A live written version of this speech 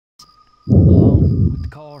With the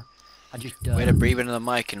car. I just Way to breathe into the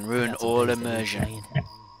mic and ruin all immersion.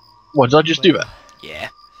 What, did I just do that? Yeah.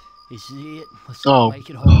 This is it. Let's Oh. make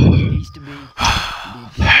it harder than it needs to be.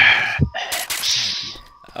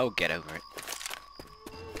 Oh, get over it.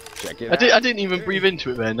 Check it I didn't even breathe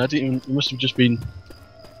into it then. I didn't even, it must have just been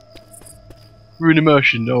ruin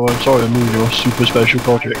immersion. Oh, I'm sorry, I'm ruining your super special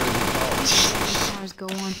project. Cars go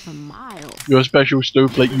on for miles. Your special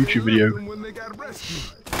snowflake YouTube video.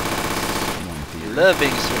 Love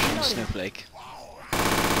being a swishing snowflake.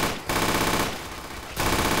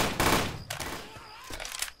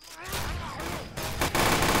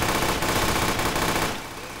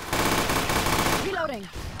 Reloading.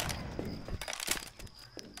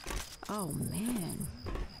 Oh man.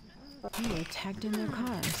 They were attacked in their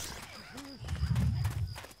cars.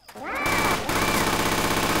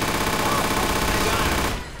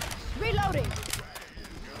 Reloading.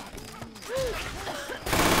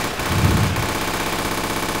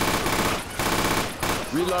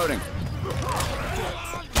 Reloading.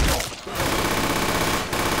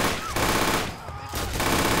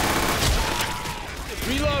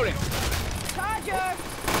 Reloading. Charger.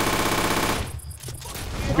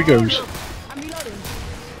 Here he goes. I'm reloading.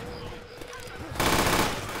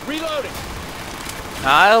 Reloading.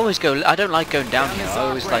 I always go. I don't like going down here. I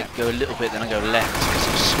always like go a little bit, then I go left because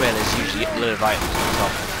I swear there's usually a load of items on the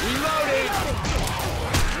top. Reloading.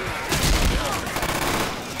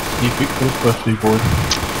 Sneak peek for the birthday boy.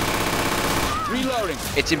 Reloading.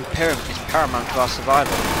 It's paramount to our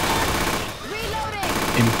survival.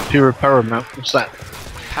 Reloading. Imperial Paramount. What's that?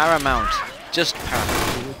 Paramount, just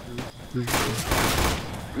paramount.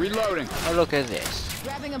 Reloading. Oh, look at this.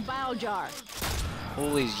 Grabbing a bile jar.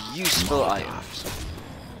 All these useful items.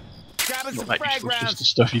 Grabbing Not some that frag useful, it's just rounds. the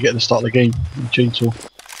stuff you get at the start of the game. Chainsaw.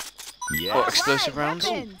 Or explosive rounds.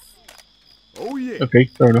 Weapons. Oh yeah. Okay,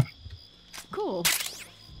 fair enough. Cool.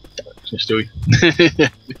 So Stewie.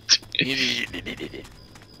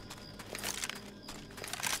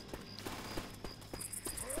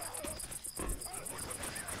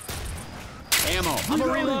 Ammo. I'm a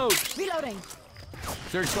reload. Reloading.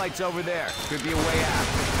 Searchlight's over there. Could be a way out.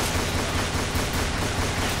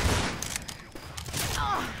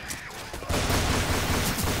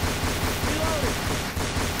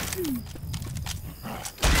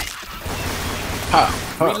 Ha!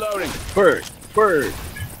 Ha! Reloading. Bird! Bird!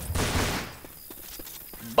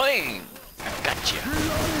 Bang! I gotcha.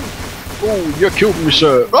 Oh, you killed me,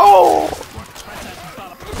 sir! Oh!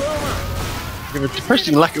 You have a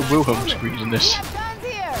depressing lack of Wilhelm screens in this. Have guns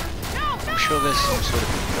here. I'm sure there's some sort of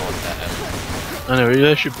mod that. I know,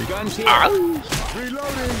 there should be. Guns here. Ow!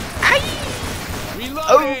 Reloading.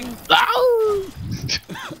 Oh! Reloading. Ow!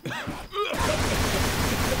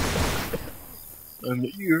 And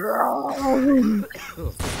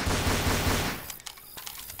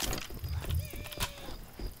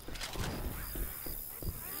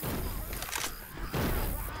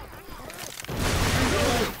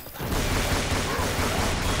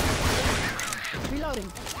Reloading.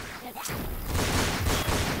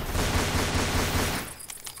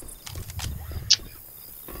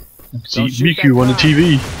 see shoot Miku that on the guy.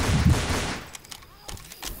 TV.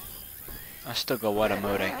 I still got water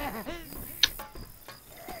mode.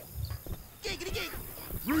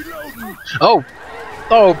 Oh!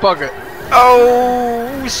 Oh, bugger!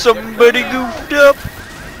 Oh, somebody goofed up.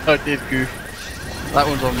 I did goof. That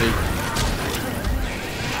one's on me.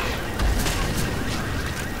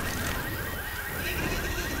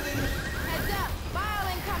 Heads up. Bile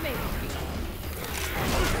incoming.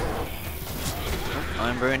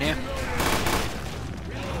 I'm brewing here.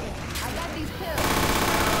 I got these pills.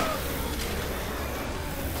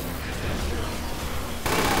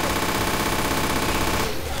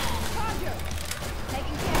 Charger.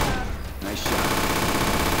 Taken care of. Nice shot.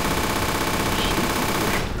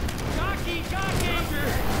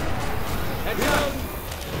 Heads up.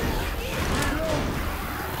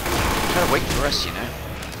 Try to wait for us, you know.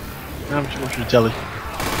 I'm just watching the telly.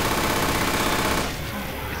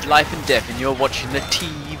 It's life and death, and you're watching the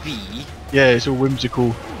TV. Yeah, it's all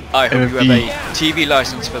whimsical. I hope you have MFD. a TV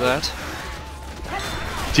license for that.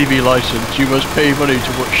 TV license. You must pay money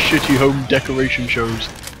to watch shitty home decoration shows.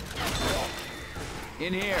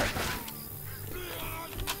 In here.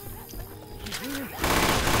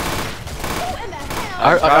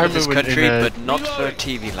 I'm proud I of this remember country, in, but not for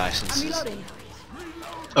TV I'm licenses. reloading.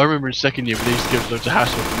 I remember in second year, but they used to give us loads of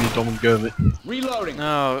hassle for me, Dom and Gurmit. Reloading.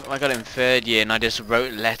 No, I got it in third year, and I just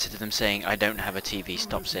wrote a letter to them saying I don't have a TV.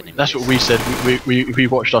 Stop sending me. That's this." what we said. We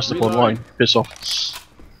watched our stuff online. Piss off.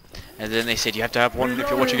 And then they said you have to have one if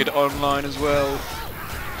you're watching it online as well.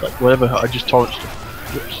 Like whatever. I just torrent stuff.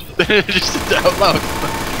 Just said that out loud.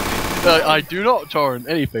 I do not torrent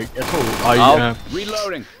anything at all.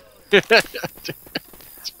 Reloading.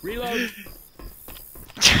 Reload.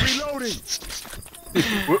 Reloading.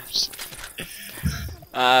 Whoops.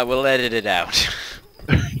 We'll edit it out.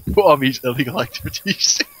 What are these illegal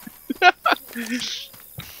activities?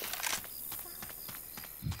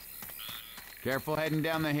 Careful heading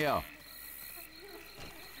down the hill.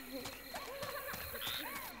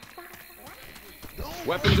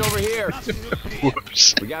 Weapons over here.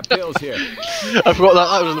 Whoops. We got pills here. I forgot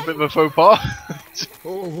that was a bit of a faux pas.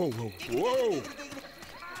 Whoa.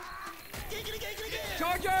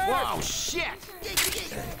 Wow, shit.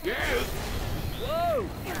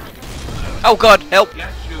 Oh god, help!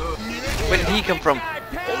 Where did he come from?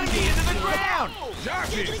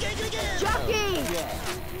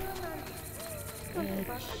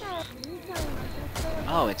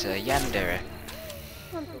 Oh, it's a yandere.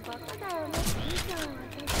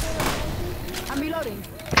 I'm reloading.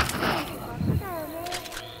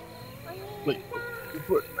 Wait,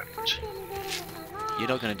 what? You're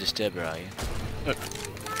not gonna disturb her, are you?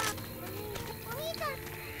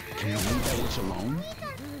 Can you leave that witch alone?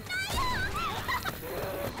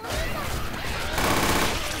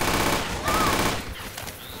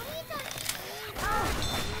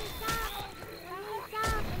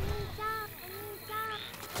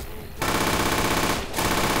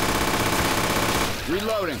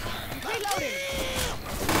 Reloading.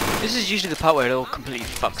 This is usually the part where it all completely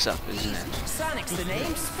fucks up, isn't it? Sonic's the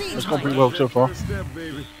name. It's gone pretty well so far.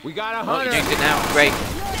 We got a Oh, you hunter. jinxed it now. Great.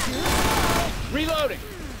 Reloading.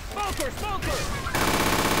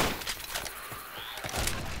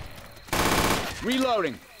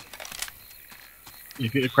 Reloading. You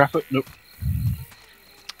get a crap it? Nope.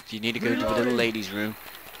 Do you need to go to the little ladies' room?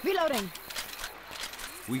 Reloading.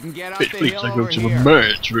 We can get up Bitch, the please, hill I go over to the here.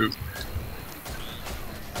 merge room.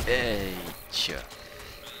 Hey, sure.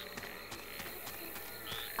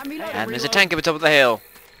 I'm reloading. And there's a tank at the top of the hill.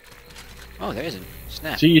 Oh, there isn't.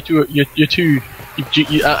 Snap. See, you're too.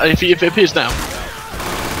 If it appears now.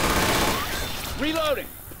 Reloading.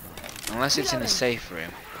 Unless it's in the safe room.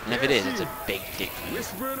 And if it is, it's a big dick.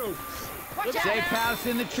 Safe house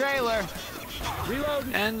in the trailer.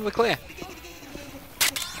 Reloading. And we're clear.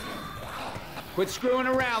 Quit screwing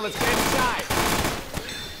around. Let's get inside.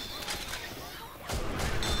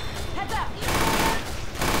 Heads up.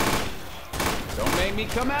 Don't make me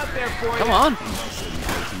come out there for you. Come on. Who's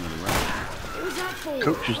that for?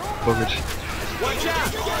 Coach is buggered. Watch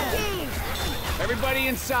out. Everybody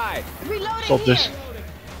inside. Reloading. Stop this. here.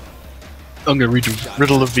 I'm gonna read the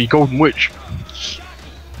riddle of the Golden Witch.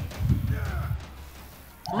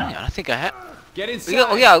 Oh, hang on, I think I have. Get inside.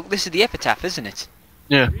 Oh yeah, this is the epitaph, isn't it?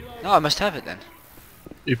 Yeah. No, I must have it then.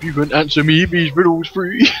 If you can answer me these riddles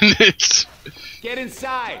free, it's. Get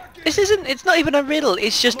inside. This isn't, it's not even a riddle,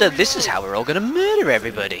 it's just a this is how we're all gonna murder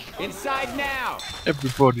everybody. Inside now.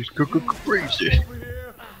 Everybody's crazy.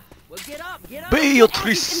 Well, get up. Get up.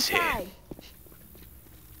 Beatrice. Inside.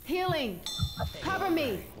 Healing. Cover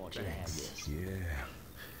me.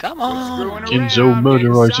 Come on. Screwing Enzo around. Get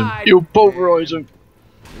murderize him. inside. He'll pulverize him.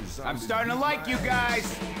 I'm starting to like you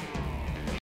guys.